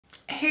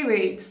Hey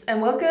babes,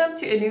 and welcome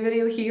to a new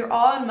video here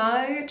on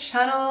my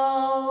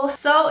channel.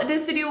 So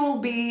this video will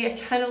be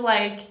kind of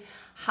like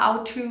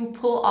how to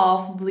pull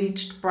off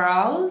bleached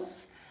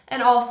brows,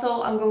 and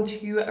also I'm going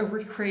to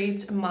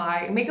recreate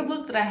my makeup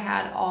look that I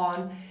had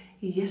on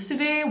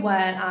yesterday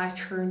when I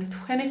turned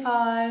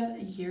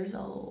 25 years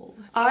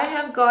old. I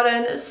have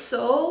gotten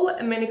so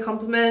many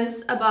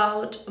compliments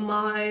about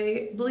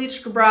my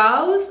bleached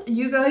brows.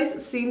 You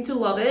guys seem to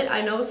love it.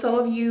 I know some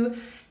of you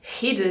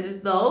hated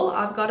it though.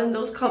 I've gotten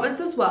those comments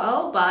as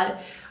well,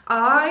 but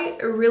I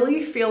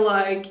really feel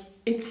like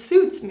it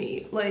suits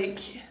me. Like,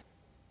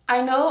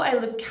 I know I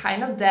look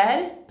kind of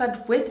dead,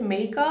 but with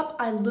makeup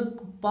I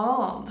look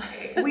bomb.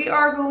 We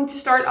are going to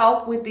start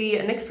off with the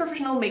NYX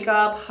Professional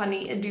Makeup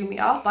Honey Do Me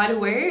Up. By the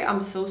way,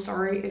 I'm so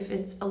sorry if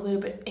it's a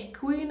little bit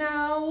echoey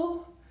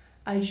now.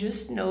 I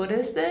just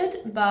noticed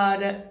it,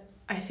 but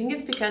I think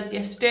it's because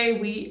yesterday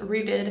we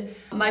redid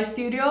my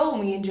studio,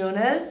 me and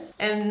Jonas,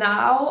 and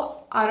now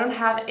I don't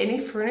have any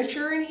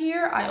furniture in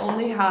here. I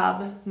only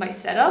have my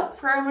setup.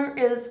 Primer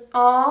is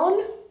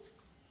on.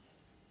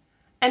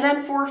 And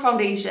then for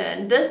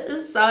foundation, this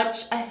is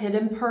such a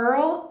hidden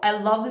pearl. I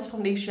love this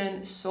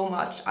foundation so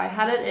much. I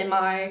had it in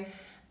my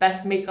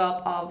best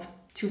makeup of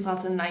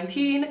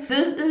 2019.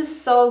 This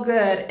is so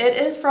good. It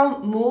is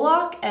from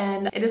Mulak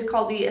and it is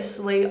called the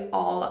Slay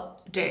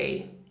All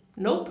Day.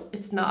 Nope,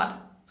 it's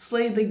not.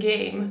 Slay the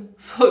Game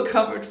Full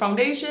Coverage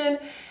Foundation,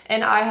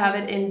 and I have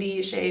it in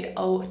the shade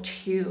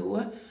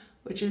 02,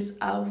 which is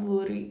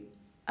absolutely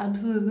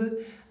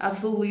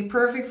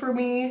perfect for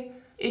me.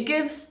 It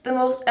gives the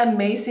most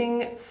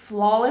amazing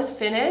flawless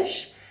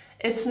finish.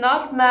 It's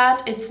not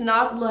matte, it's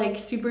not like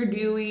super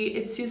dewy,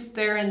 it's just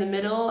there in the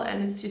middle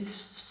and it's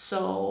just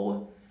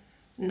so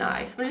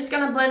nice. I'm just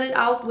gonna blend it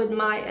out with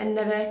my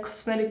Neve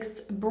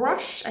Cosmetics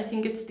brush. I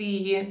think it's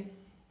the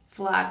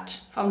flat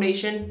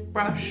foundation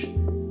brush.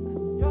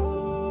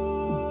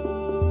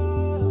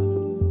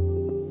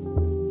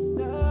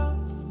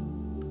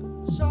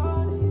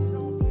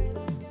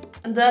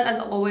 And then, as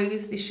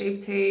always, the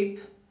Shape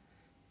Tape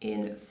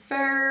in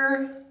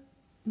Fair,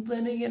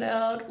 blending it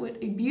out with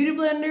a beauty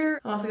blender.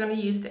 I'm also gonna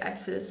use the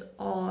excess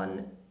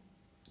on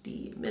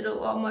the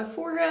middle of my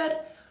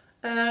forehead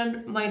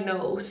and my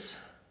nose,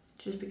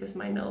 just because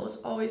my nose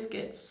always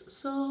gets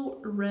so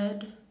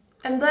red.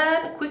 And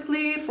then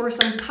quickly for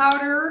some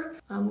powder,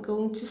 I'm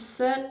going to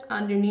set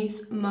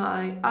underneath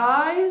my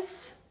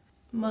eyes,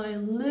 my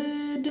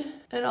lid,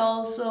 and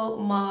also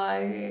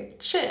my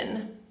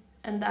chin.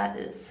 And that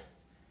is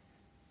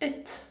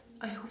it.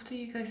 I hope that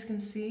you guys can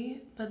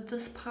see, but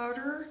this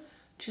powder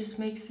just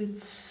makes it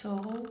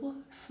so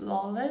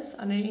flawless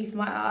underneath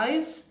my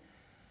eyes.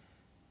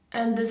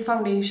 And this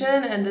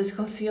foundation and this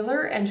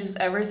concealer and just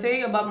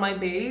everything about my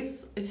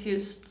base, it's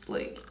just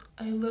like,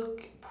 I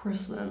look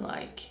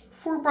porcelain-like.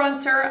 For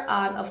bronzer,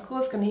 I'm of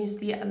course gonna use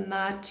the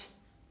matte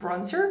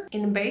bronzer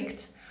in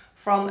Baked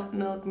from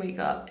Milk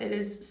Makeup. It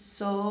is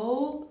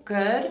so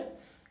good.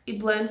 It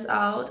blends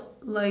out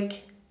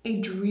like a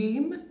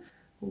dream.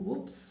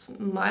 Whoops,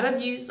 might have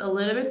used a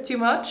little bit too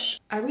much.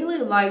 I really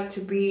like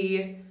to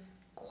be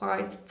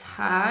quite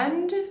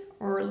tanned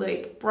or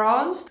like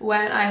bronzed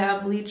when I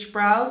have bleached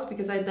brows,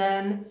 because I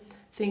then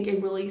think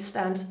it really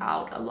stands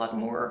out a lot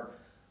more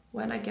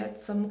when I get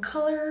some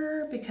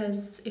color,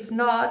 because if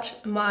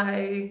not,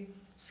 my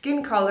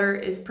skin color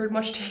is pretty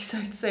much the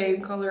exact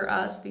same color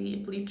as the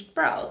bleached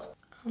brows.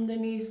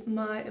 Underneath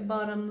my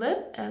bottom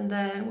lip, and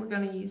then we're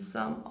gonna use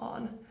some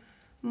on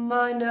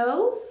my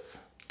nose.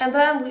 And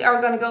then we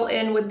are gonna go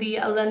in with the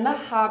Linda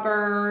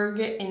Haberg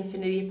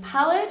Infinity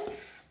palette.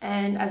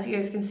 And as you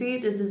guys can see,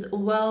 this is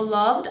well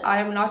loved. I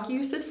have not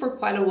used it for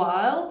quite a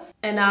while,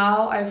 and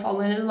now I've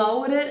fallen in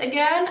love with it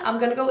again. I'm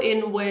gonna go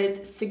in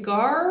with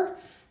Cigar,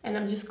 and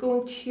I'm just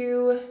going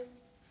to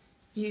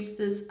use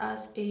this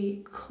as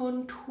a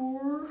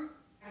contour.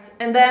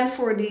 And then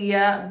for the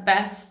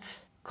best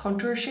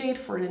contour shade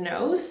for the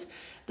nose,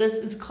 this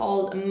is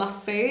called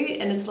Maffei,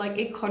 and it's like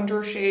a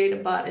contour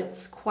shade, but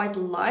it's quite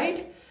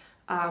light.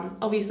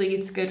 Obviously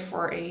it's good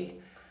for a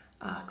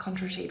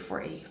contour shade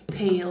for a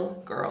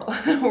pale girl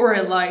or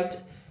a light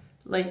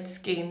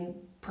skin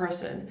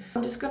person.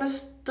 I'm just gonna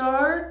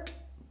start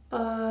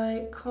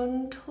by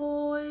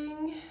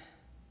contouring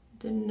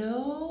the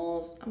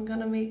nose. I'm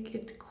gonna make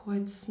it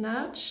quite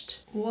snatched.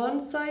 One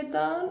side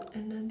down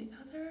and then the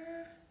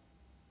other.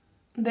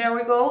 There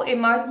we go. It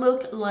might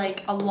look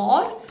like a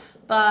lot,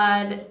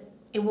 but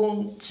it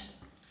won't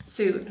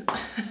soon.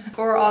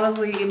 Or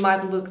honestly, it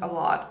might look a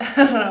lot. I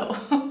don't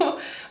know.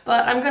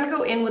 But I'm gonna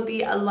go in with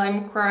the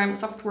Lime Crime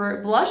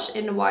Software Blush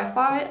in the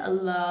Wi-Fi. I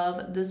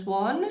love this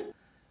one.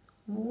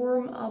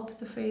 Warm up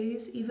the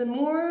face even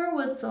more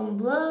with some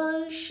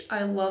blush.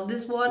 I love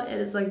this one.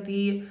 It is like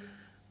the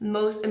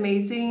most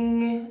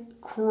amazing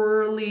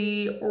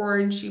corally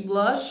orangey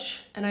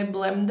blush, and I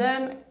blend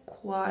them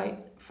quite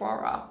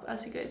far up,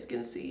 as you guys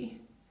can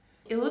see.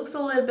 It looks a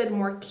little bit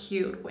more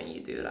cute when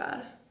you do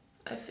that,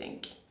 I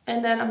think.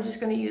 And then I'm just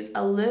gonna use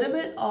a little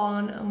bit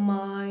on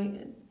my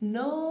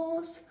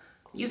nose.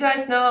 You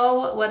guys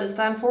know what it's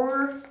time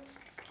for.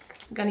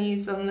 I'm gonna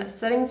use some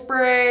setting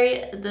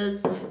spray,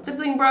 this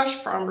stippling brush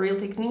from Real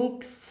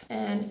Techniques,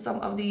 and some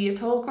of the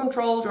Total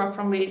Control Drop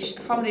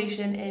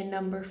Foundation in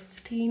number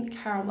 15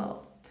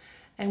 Caramel.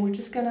 And we're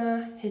just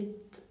gonna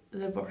hit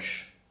the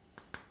brush.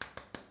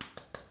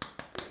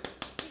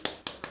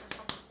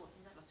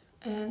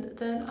 And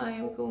then I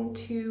am going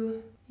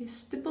to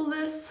stipple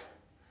this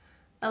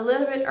a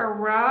little bit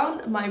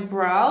around my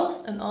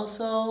brows and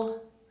also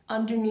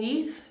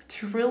underneath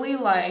to really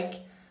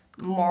like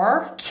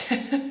mark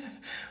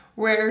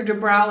where the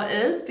brow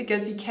is,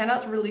 because you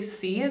cannot really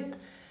see it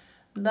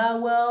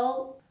that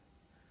well.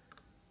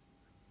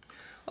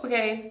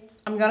 Okay,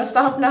 I'm gonna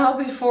stop now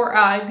before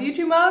I do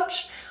too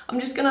much. I'm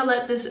just gonna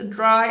let this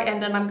dry,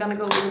 and then I'm gonna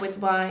go in with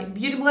my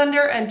beauty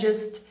blender and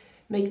just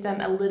make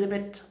them a little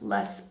bit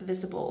less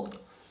visible.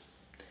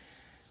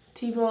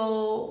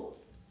 Thibaut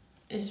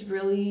is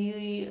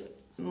really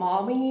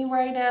mommy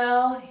right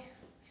now.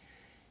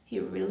 He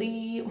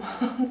really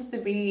wants to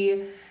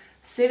be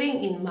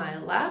sitting in my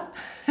lap,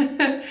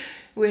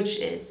 which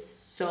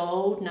is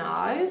so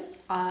nice.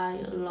 I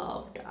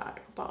love that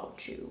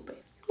about you, babe.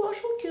 You are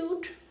so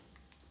cute.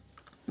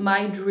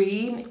 My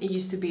dream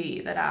used to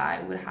be that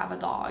I would have a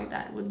dog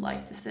that would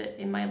like to sit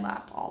in my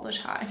lap all the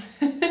time.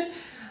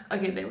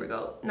 Okay, there we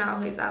go.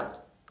 Now he's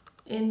out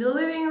in the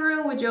living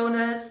room with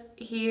Jonas.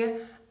 He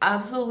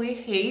absolutely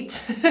hates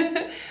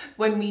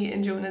when me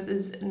and Jonas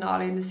is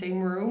not in the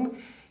same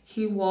room.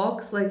 He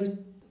walks like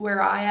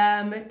where I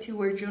am to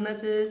where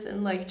Jonas is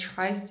and like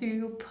tries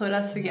to put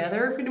us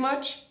together pretty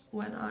much.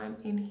 When I'm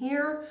in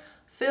here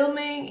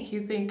filming, he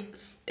thinks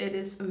it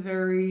is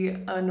very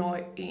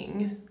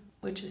annoying,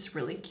 which is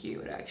really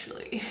cute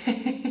actually.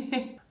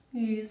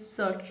 He's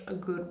such a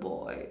good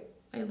boy.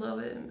 I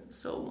love him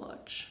so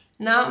much.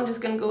 Now I'm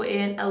just gonna go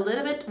in a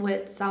little bit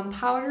with some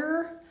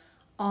powder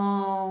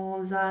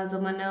on the sides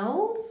of my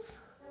nose.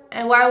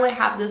 And while I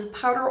have this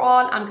powder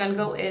on, I'm gonna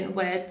go in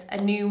with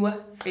a new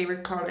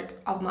favorite product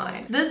of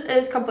mine. This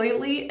is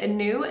completely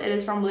new. It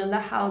is from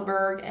Linda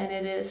Hallberg and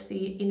it is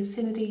the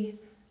Infinity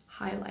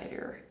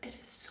Highlighter. It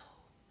is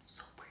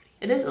so pretty.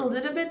 It is a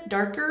little bit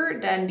darker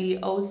than the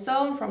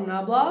Ozone from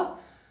Nabla,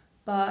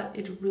 but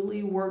it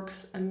really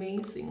works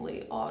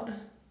amazingly on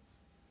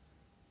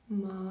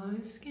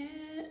my skin.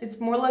 It's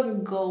more like a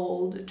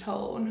gold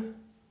tone.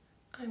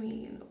 I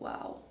mean,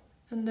 wow.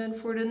 And then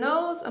for the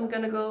nose, I'm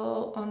gonna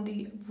go on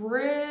the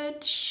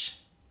bridge,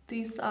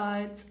 these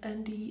sides,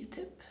 and the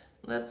tip.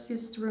 Let's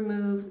just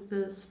remove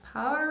this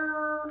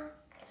powder.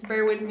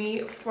 Bear with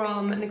me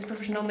from NYX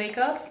Professional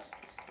Makeup.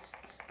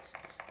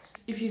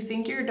 If you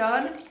think you're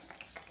done,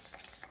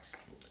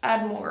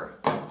 add more.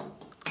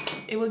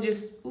 It will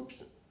just,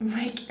 oops,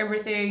 make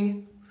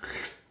everything.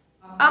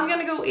 I'm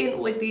gonna go in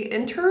with the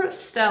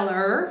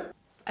Interstellar.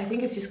 I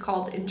think it's just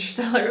called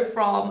Interstellar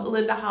from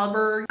Linda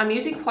Hallberg. I'm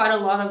using quite a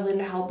lot of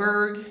Linda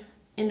Hallberg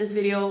in this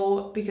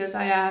video because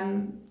I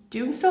am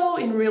doing so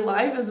in real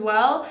life as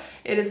well.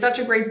 It is such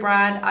a great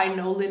brand. I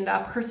know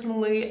Linda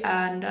personally,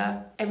 and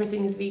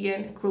everything is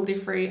vegan, cruelty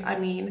free. I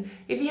mean,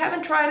 if you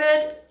haven't tried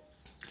it,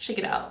 check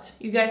it out.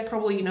 You guys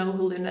probably know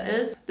who Linda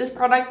is. This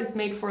product is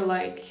made for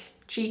like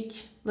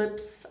cheek,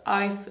 lips,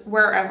 eyes,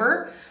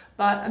 wherever,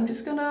 but I'm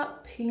just gonna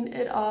paint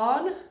it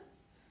on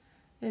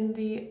in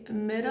the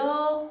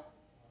middle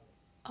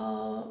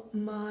of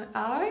my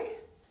eye,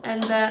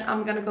 and then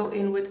I'm gonna go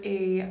in with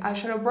a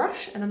eyeshadow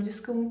brush and I'm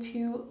just going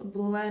to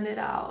blend it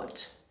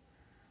out.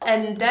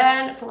 And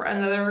then for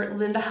another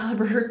Linda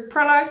Hallberg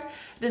product,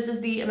 this is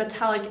the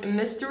Metallic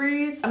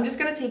Mysteries. I'm just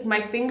gonna take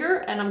my finger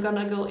and I'm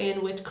gonna go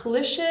in with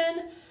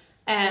Collision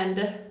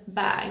and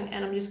Bang,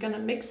 and I'm just gonna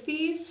mix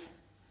these,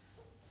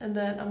 and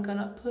then I'm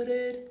gonna put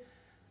it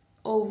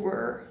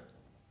over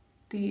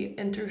the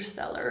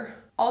Interstellar.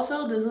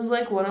 Also, this is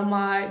like one of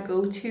my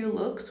go-to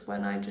looks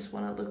when I just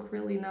want to look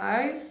really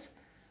nice,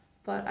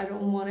 but I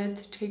don't want it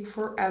to take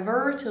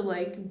forever to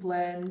like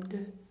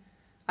blend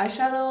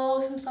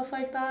eyeshadows and stuff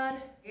like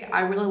that.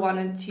 I really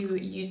wanted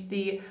to use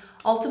the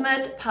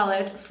Ultimate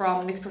palette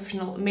from NYX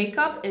Professional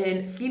Makeup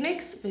in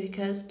Phoenix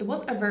because it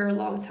was a very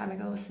long time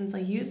ago since I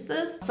used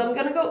this. So I'm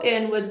gonna go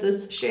in with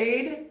this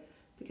shade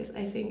because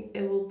I think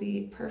it will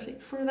be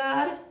perfect for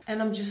that. And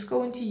I'm just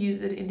going to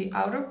use it in the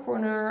outer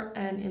corner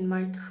and in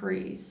my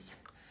crease.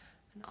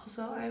 And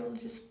also I will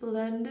just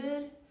blend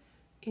it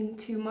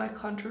into my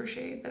contour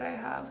shade that I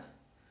have.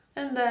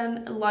 And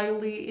then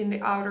lightly in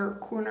the outer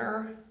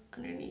corner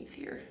underneath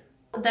here.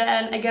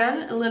 Then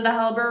again, Linda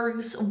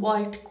Hallberg's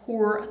White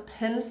Core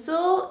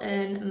Pencil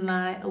in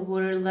my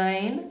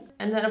waterline.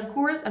 And then of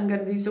course I'm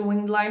gonna do some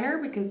winged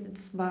liner because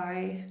it's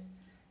my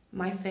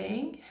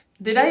thing.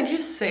 Did I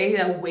just say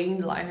that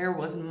winged liner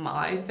was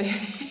my thing?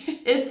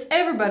 It's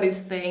everybody's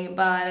thing,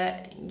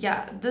 but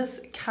yeah, this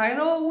kind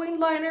of winged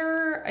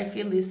liner, I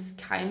feel is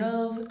kind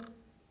of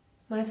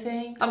my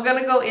thing. I'm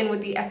gonna go in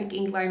with the Epic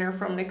Ink Liner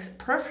from NYX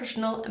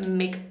Professional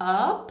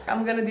Makeup.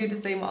 I'm gonna do the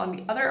same on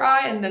the other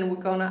eye, and then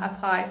we're gonna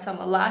apply some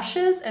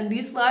lashes. And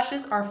these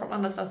lashes are from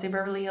Anastasia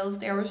Beverly Hills.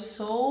 They are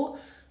so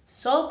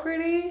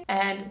pretty,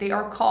 and they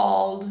are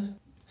called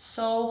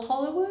So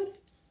Hollywood.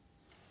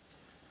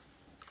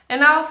 And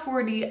now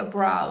for the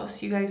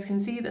brows. You guys can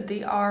see that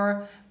they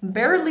are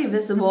barely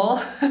visible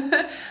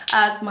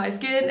as my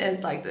skin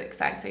is like the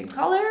exact same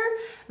color.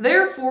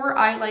 Therefore,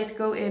 I like to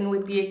go in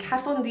with the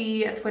Kat Von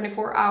D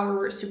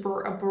 24-hour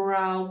Super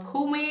Brow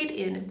Pomade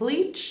in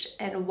Bleach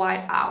and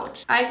White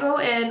Out. I go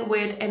in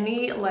with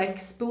any like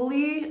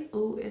spoolie.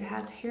 Oh, it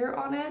has hair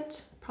on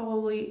it.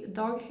 Probably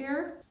dog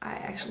hair. I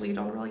actually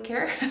don't really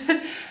care.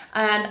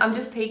 And I'm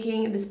just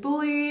taking the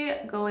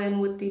spoolie, go in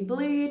with the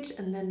bleach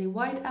and then the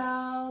white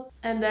out.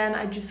 And then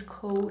I just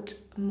coat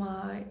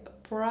my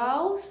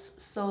brows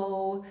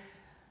so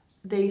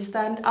they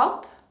stand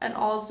up and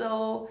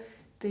also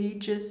they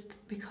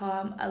just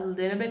become a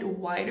little bit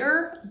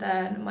whiter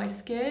than my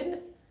skin.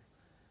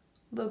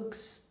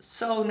 Looks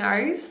so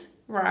nice,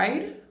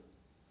 right?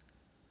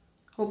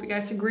 Hope you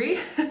guys agree.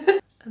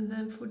 And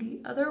then for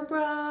the other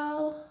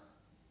brow.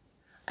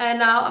 And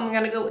now I'm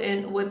gonna go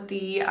in with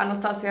the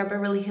Anastasia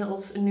Beverly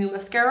Hills new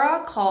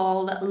mascara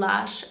called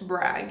Lash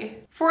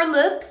Brag. For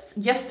lips,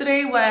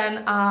 yesterday when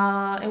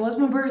it was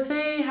my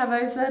birthday, have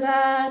I said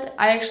that?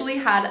 I actually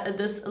had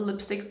this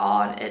lipstick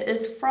on. It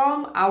is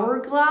from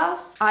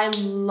Hourglass. I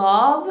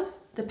love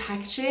the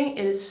packaging.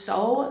 It is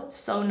so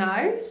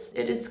nice.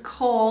 It is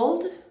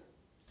called,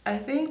 I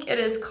think it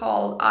is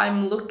called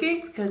I'm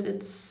Looking because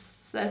it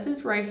says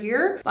it right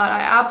here, but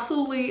I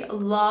absolutely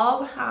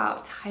love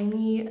how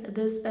tiny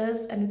this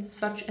is and it's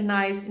such a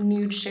nice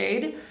nude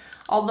shade.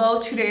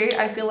 Although today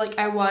I feel like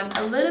I want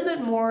a little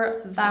bit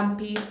more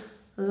vampy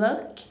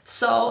look.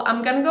 So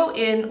I'm gonna go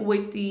in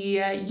with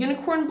the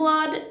Unicorn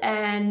Blood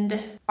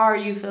and Are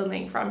You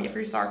Filming from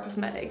Jeffree Star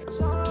Cosmetics.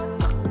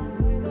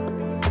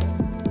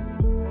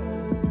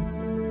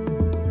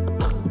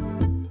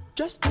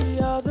 Just the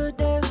other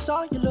day I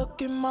saw you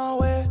looking my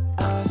way.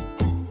 I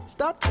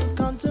start to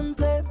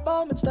contemplate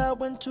moments that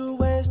went to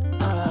waste.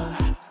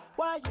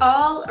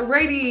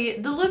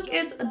 Alrighty, the look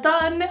is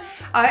done.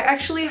 I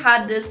actually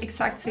had this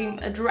exact same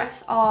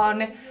dress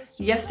on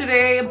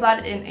yesterday,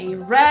 but in a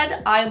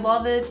red. I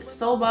love it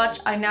so much.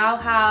 I now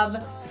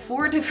have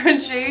 4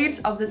 different shades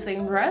of the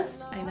same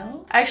dress. I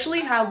know. I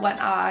actually have when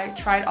I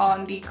tried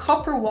on the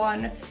copper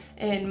one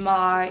in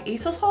my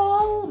ASOS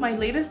haul, my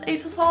latest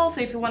ASOS haul.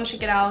 So if you want to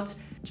check it out,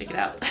 check it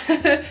out.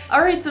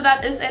 Alright, so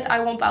that is it.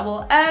 I won't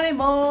babble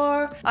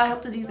anymore. I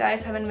hope that you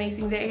guys have an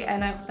amazing day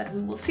and I hope that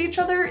we will see each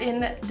other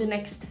in the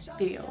next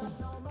video.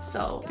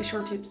 So be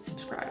sure to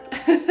subscribe.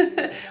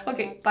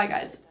 Okay, bye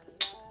guys.